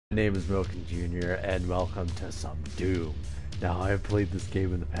My name is Milken Jr. and welcome to some Doom. Now, I've played this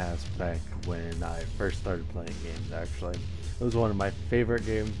game in the past, back when I first started playing games actually. It was one of my favorite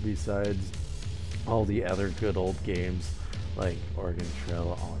games besides all the other good old games like Oregon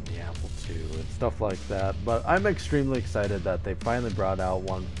Trail on the Apple II and stuff like that. But I'm extremely excited that they finally brought out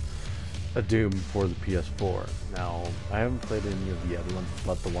a Doom for the PS4. Now, I haven't played any of the other ones,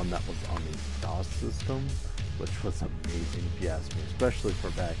 but the one that was on the DOS system, which was amazing if you ask me, especially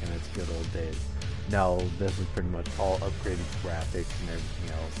for back in its good old days. Now, this is pretty much all upgraded graphics and everything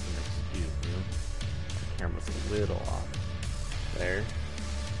else, and excuse me, the camera's a little off. There.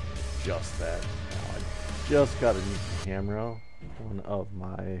 Just that. Now, I just got a new camera. One of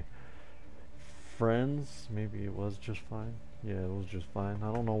my friends, maybe it was just fine. Yeah, it was just fine.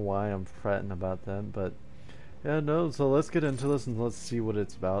 I don't know why I'm fretting about that, but yeah, no, so let's get into this and let's see what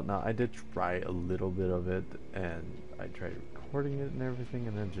it's about. Now, I did try a little bit of it, and I tried recording it and everything,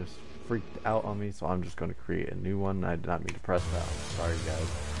 and it just freaked out on me, so I'm just going to create a new one. I did not mean to press that. Sorry, guys.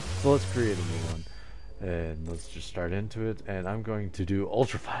 So let's create a new one, and let's just start into it, and I'm going to do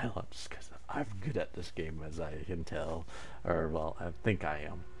Ultraviolence, just because I'm good at this game, as I can tell, or, well, I think I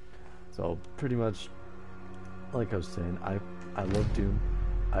am. So, pretty much, like I was saying, I love Doom.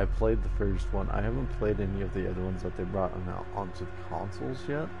 I played the first one. I haven't played any of the other ones that they brought onto the consoles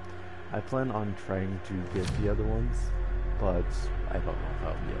yet. I plan on trying to get the other ones, but I don't know if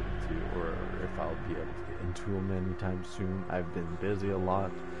I'll be able to, or if I'll be able to get into them anytime soon. I've been busy a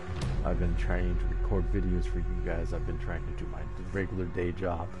lot. I've been trying to record videos for you guys. I've been trying to do my regular day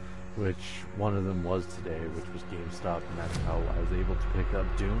job, which one of them was today, which was GameStop, and that's how I was able to pick up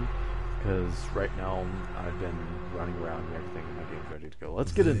Doom. Because right now I've been running around and everything, and my game's ready to go.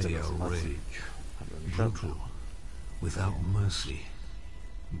 Let's get into this. Rage, brutal, without mercy.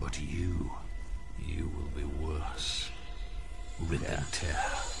 But you will be worse. Rip and tear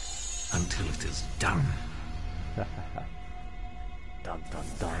until it is done. Dun dun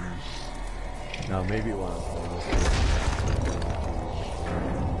dun. Now maybe while I'm playing this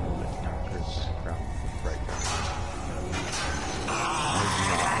background right now.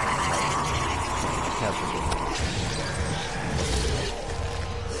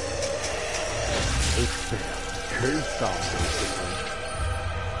 It's curb stomp, basically.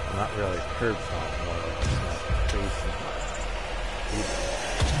 Well, not really a curb stomp, more like a face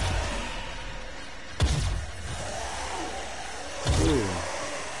Ooh.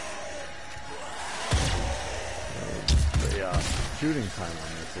 The shooting time on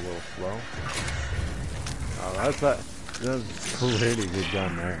this is a little slow. Oh, that's pretty good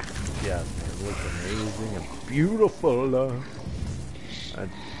gun there. Yeah, man, it looks amazing and beautiful. God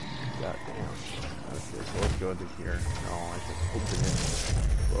damn. Okay, so let's go into here. No, I just open it.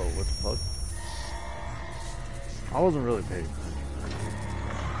 Whoa, what the fuck? I wasn't really paying attention.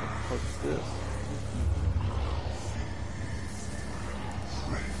 What the fuck is this?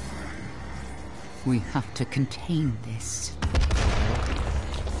 We have to contain this. I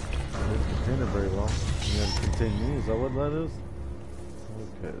didn't contain it very well. You gotta contain me, is that what that is?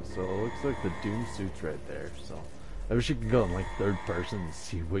 Okay, so it looks like the Doom suit's right there, so I wish you could go in like third person and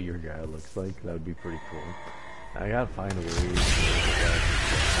see what your guy looks like. That would be pretty cool. I gotta find a way to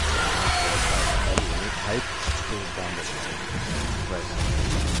type down the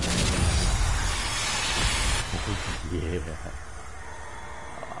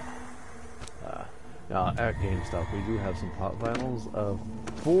yeah. Now at GameStop we do have some pop vinyls of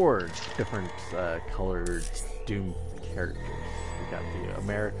 4 different colored Doom characters. We got the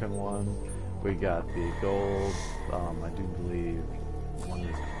American one, we got the gold, I do believe one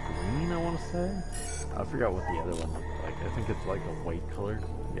is green, I want to say. I forgot what the other one looked like. I think it's like a white color.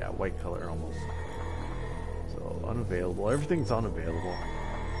 Yeah, white color almost. So unavailable. Everything's unavailable.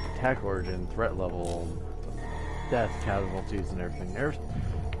 Attack origin, threat level, death casualties and everything. There's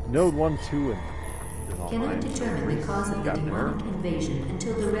Node 1, 2, and cannot determine the cause of the demonic invasion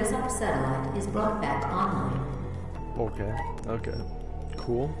until the Resop satellite is brought back online. Okay, okay.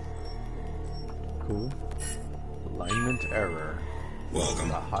 Cool. Cool. Alignment error. Welcome.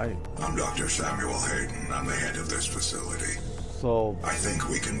 Hi. I'm Dr. Samuel Hayden. I'm the head of this facility. So I think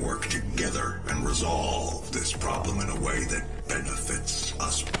we can work together and resolve this problem in a way that benefits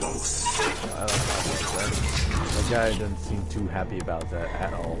us both. I like how he said. The guy didn't seem too happy about that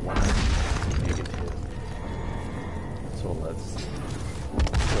at all. Negative. So let's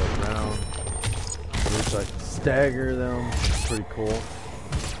go around. Looks like stagger them. Pretty cool.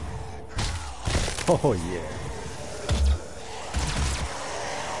 Oh yeah.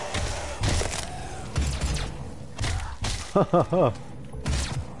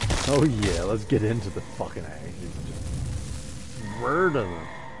 Oh yeah, let's get into the fucking action. Just murder them.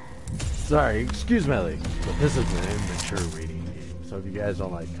 Sorry, excuse my language, but this is an immature reading game, so if you guys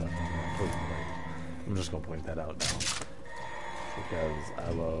don't like cussing, please like. I'm just gonna point that out now. Because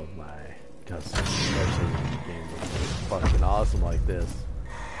I love my cussing, especially when games are fucking awesome like this.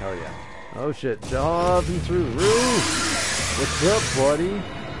 Hell yeah. Oh shit, jumping through the roof! What's up, buddy?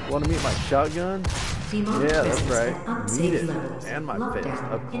 Wanna meet my shotgun? Yeah, that's right. Meet it. And my face,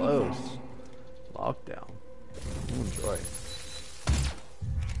 up close. Lockdown. Enjoy.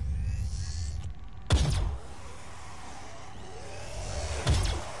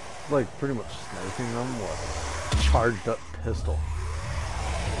 Like pretty much sniping them with a charged up pistol.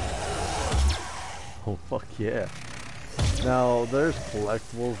 Oh fuck yeah. Now there's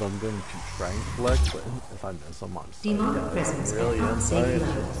collectibles I'm going to try and collect, but if I miss them, I'm sorry. Demonic presence Really at unsafe inside.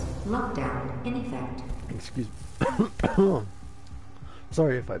 levels. Lockdown in effect. Excuse me.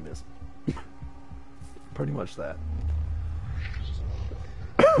 Sorry if I missed. Pretty much that.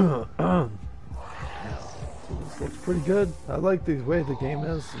 This looks pretty good. I like the way the game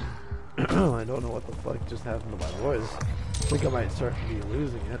is. I don't know what the fuck just happened to my voice. I think I might start to be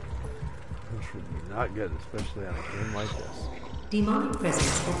losing it. Which would be not good, especially on a game like this. Demonic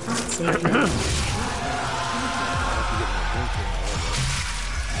presence at unsafe levels. I have to get my drink in a little bit.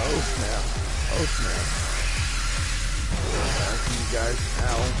 Oh snap. Oh snap. Back to you guys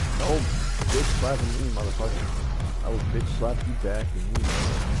now. No, bitch slapping me, motherfucker. I will bitch slap you back and you know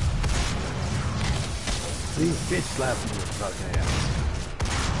it. See, bitch slapping you, fucking ass.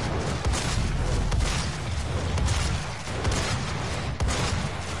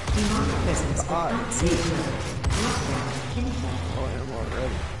 Demonic presence at unsafe levels. Lockdown in effect. Oh, I am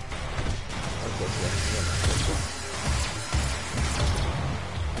already. That's okay.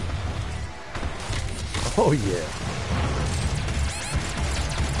 Oh yeah.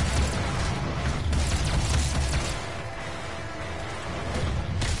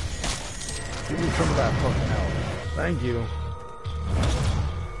 Give me some of that fucking help. Thank you.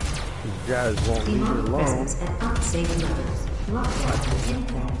 You guys won't leave me Demonic alone. presence at unsafe levels. Lockdown in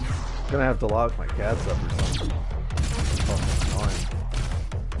effect. Gonna have to lock my cats up or something. Fucking annoying.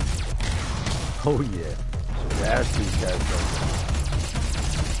 Oh yeah. Dash these guys up.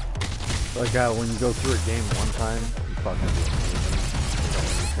 Like how when you go through a game one time, you fucking do amazing. You know,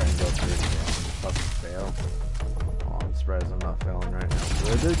 when you try and go through it again, you fucking fail. Oh, I'm surprised I'm not failing right now.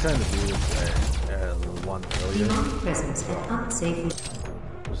 But I did kind of do this the one earlier. Demonic presence at unsafe.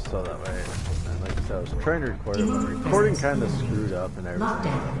 Just so that way. And like I said, I was trying to record it, but the recording kind of screwed up and everything.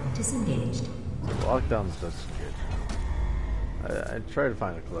 Lockdown disengaged. Lockdown's just good. I tried to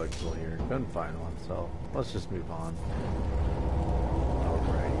find a collectible here, couldn't find one, so let's just move on.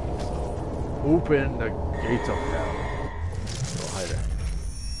 Alright, so open the gates of hell. Go hide it.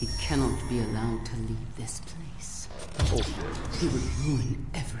 He cannot be allowed to leave this place. Oh shit. He would ruin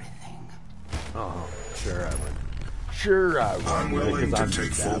everything. Oh, sure I would. Sure I would. I'm willing because to I'm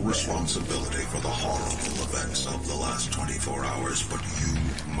take that full bad. responsibility for the horrible events of the last 24 hours, but you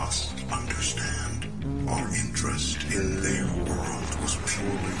must understand. Our interest in their world was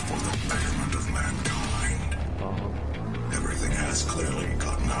purely for the betterment of mankind. Everything has clearly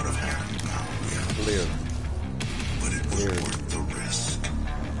gotten out of hand now, yeah. Clear. But it was worth the risk.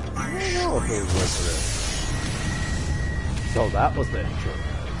 I I know assure if it you. was worth it. So that was the intro.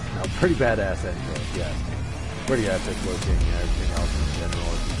 Now, pretty badass intro, if you ask me. Pretty epic looking, and everything else in general.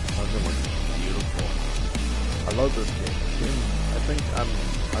 It looks beautiful. I love this game. I think I'm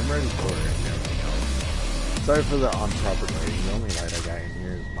ready for it and everything else. Sorry for the improper lighting. The only light I got in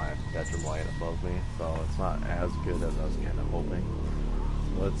here is my bedroom light above me, so it's not as good as I was kind of hoping.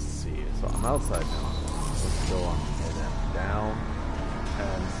 So let's see. So I'm outside now. Let's go on and down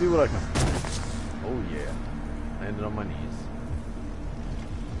and see what I can find. Oh yeah. Landed on my knees.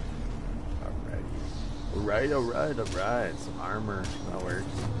 Alright. Some armor. That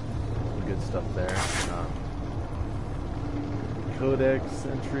works. Some good stuff there. Codex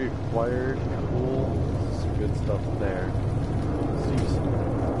entry acquired. Cool. Some good stuff there. See some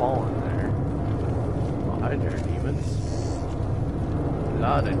fallen there. Oh, hi there, demons. A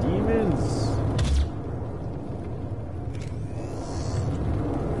lot of demons.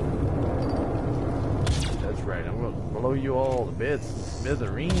 That's right. I'm going to blow you all to bits and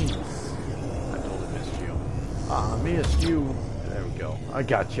smithereens. I missed you. There we go. I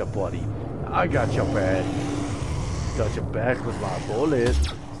got you, buddy. I got your back. Got your back with my bullet.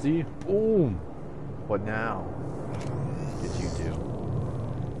 See? Boom. What now? Did you do?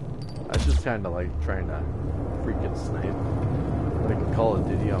 I just kind of like trying to freaking snipe. Like Call of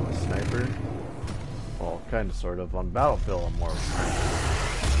Duty, I'm a sniper. Well, kind of, sort of. On Battlefield, I'm more of a sniper.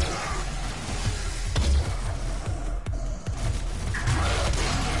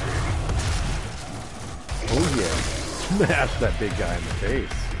 yeah. Smash that big guy in the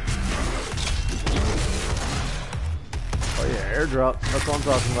face. Oh yeah, airdrop. That's what I'm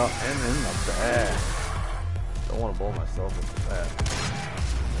talking about. And in the back. Don't want to blow myself with the back.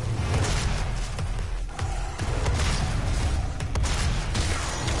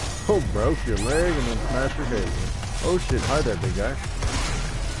 Oh, broke your leg and then smashed your head. Oh shit, hi there, big guy.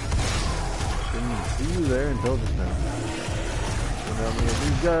 Didn't see you there until just now. How many of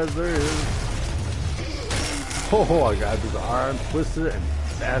these guys there is? Oh, I got his arm, twisted it, and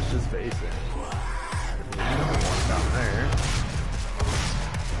smashed his face in. There's another one down there.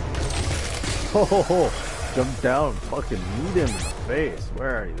 Oh, jump down and fucking meet him in the face.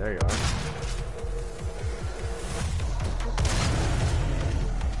 Where are you? There you are.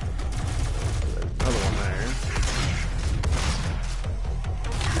 There's another one there.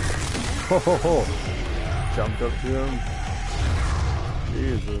 Oh, jumped up to him.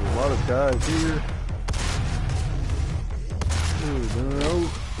 Jeez, there's a lot of guys here. Ooh, no,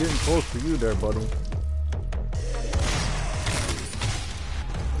 getting close to you there, buddy.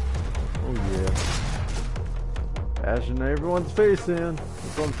 Oh yeah. Bashing everyone's face in.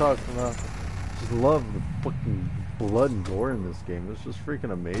 That's what I'm talking about. Just love the fucking blood and gore in this game. It's just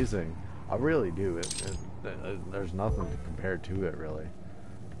freaking amazing. I really do. There's nothing to compare to it, really.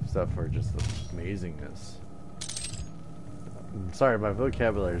 Except for just the amazingness. Sorry, my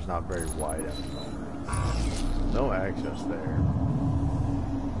vocabulary is not very wide at the moment. No access there.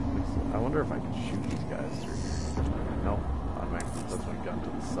 I wonder if I can shoot these guys through here. Nope. That's my gun to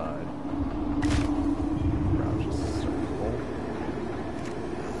the side. Crouch is circle.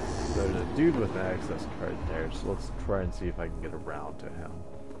 There's a dude with an access card there, so let's try and see if I can get around to him.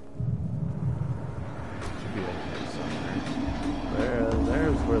 Should be in here somewhere.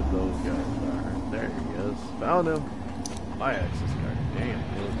 There's where those guys are. There he is. Found him. My access card. Damn,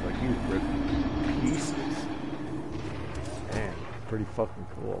 it looks like he's ripped to pieces. Man, pretty fucking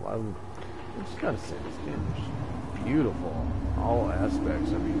cool. I just gotta say, this game is beautiful. All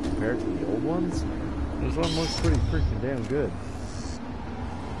aspects. I mean, compared to the old ones, this one looks pretty freaking damn good.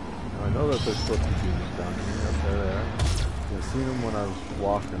 Now, I know that there's supposed to be demons down here. Up there they are. I've seen them when I was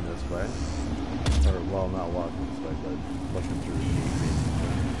walking this way. Or, well, not walking this way, but looking through the gate.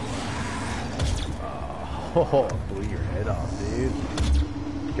 Oh, blew your head off, dude.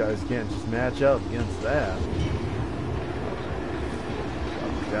 You guys can't just match up against that.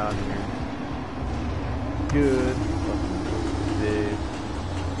 Drop down here. Good. Fucking big.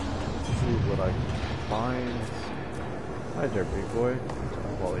 Let's see what I can find. Hi there, big boy.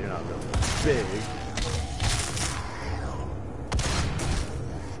 Well, you're not really big.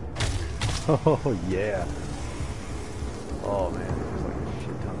 Oh, yeah. Oh, man. There's like a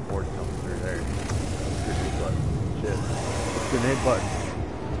shit ton of board coming through there. Grenade button. Shit. Grenade button.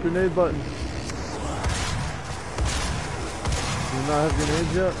 Grenade button. Do you not have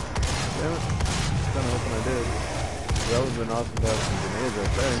grenades yet? Damn it. Kinda hoping I did. That would've been awesome to have some grenades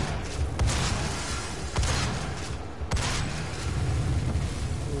right there.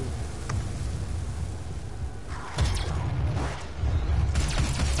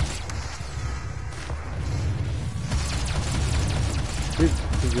 Keep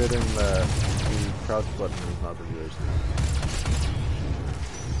forgetting that the crouch button is not the viewers.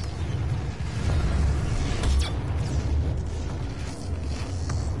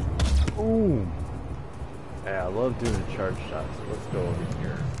 Ooh! Yeah, I love doing charge shots. So let's go over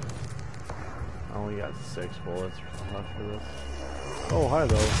here. I only got 6 bullets left for this. Oh, hi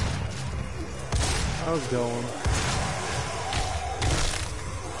though. How's it going?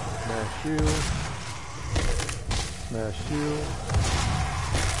 Smash you. Smash you.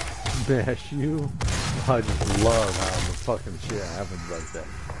 Smash you. I just love how the fucking shit happens like that.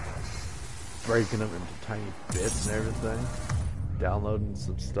 Breaking them into tiny bits and everything. Downloading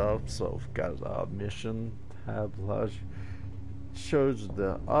some stuff, so I've got a mission tab, shows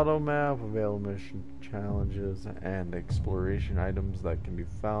the auto map, available mission challenges, and exploration items that can be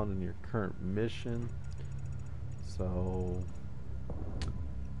found in your current mission. So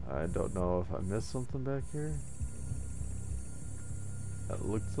I don't know if I missed something back here. It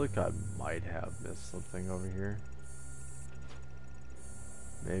looks like I might have missed something over here.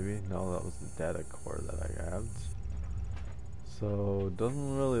 Maybe. No, that was the data core that I grabbed. So, it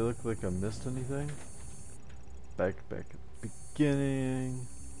doesn't really look like I missed anything. Back at the beginning.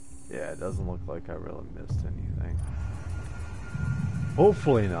 Yeah, it doesn't look like I really missed anything.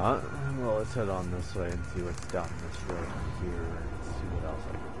 Hopefully not. Well, let's head on this way and see what's down this road here and see what else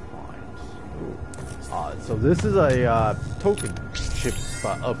I can find. So this is a token chip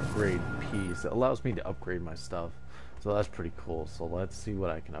upgrade piece. It allows me to upgrade my stuff So that's pretty cool. So let's see what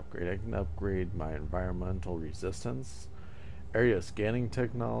I can upgrade. I can upgrade my environmental resistance, area scanning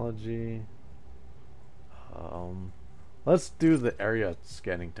technology. Let's do the area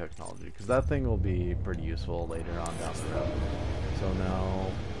scanning technology, because that thing will be pretty useful later on down the road. So now,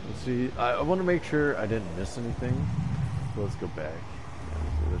 let's see. I want to make sure I didn't miss anything. So let's go back.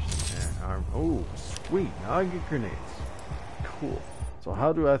 Oh, sweet. Now I get grenades. Cool. So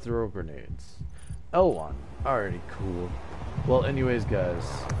how do I throw grenades? L1. Alrighty, cool. Well, anyways, guys,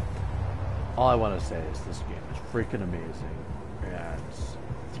 all I want to say is this game is freaking amazing. And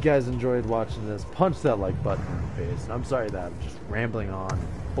if you guys enjoyed watching this, punch that like button in the face. And I'm sorry that I'm just rambling on,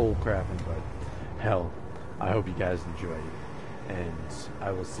 bull crapping, but hell, I hope you guys enjoyed. And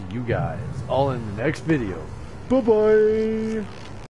I will see you guys all in the next video. Bye-bye!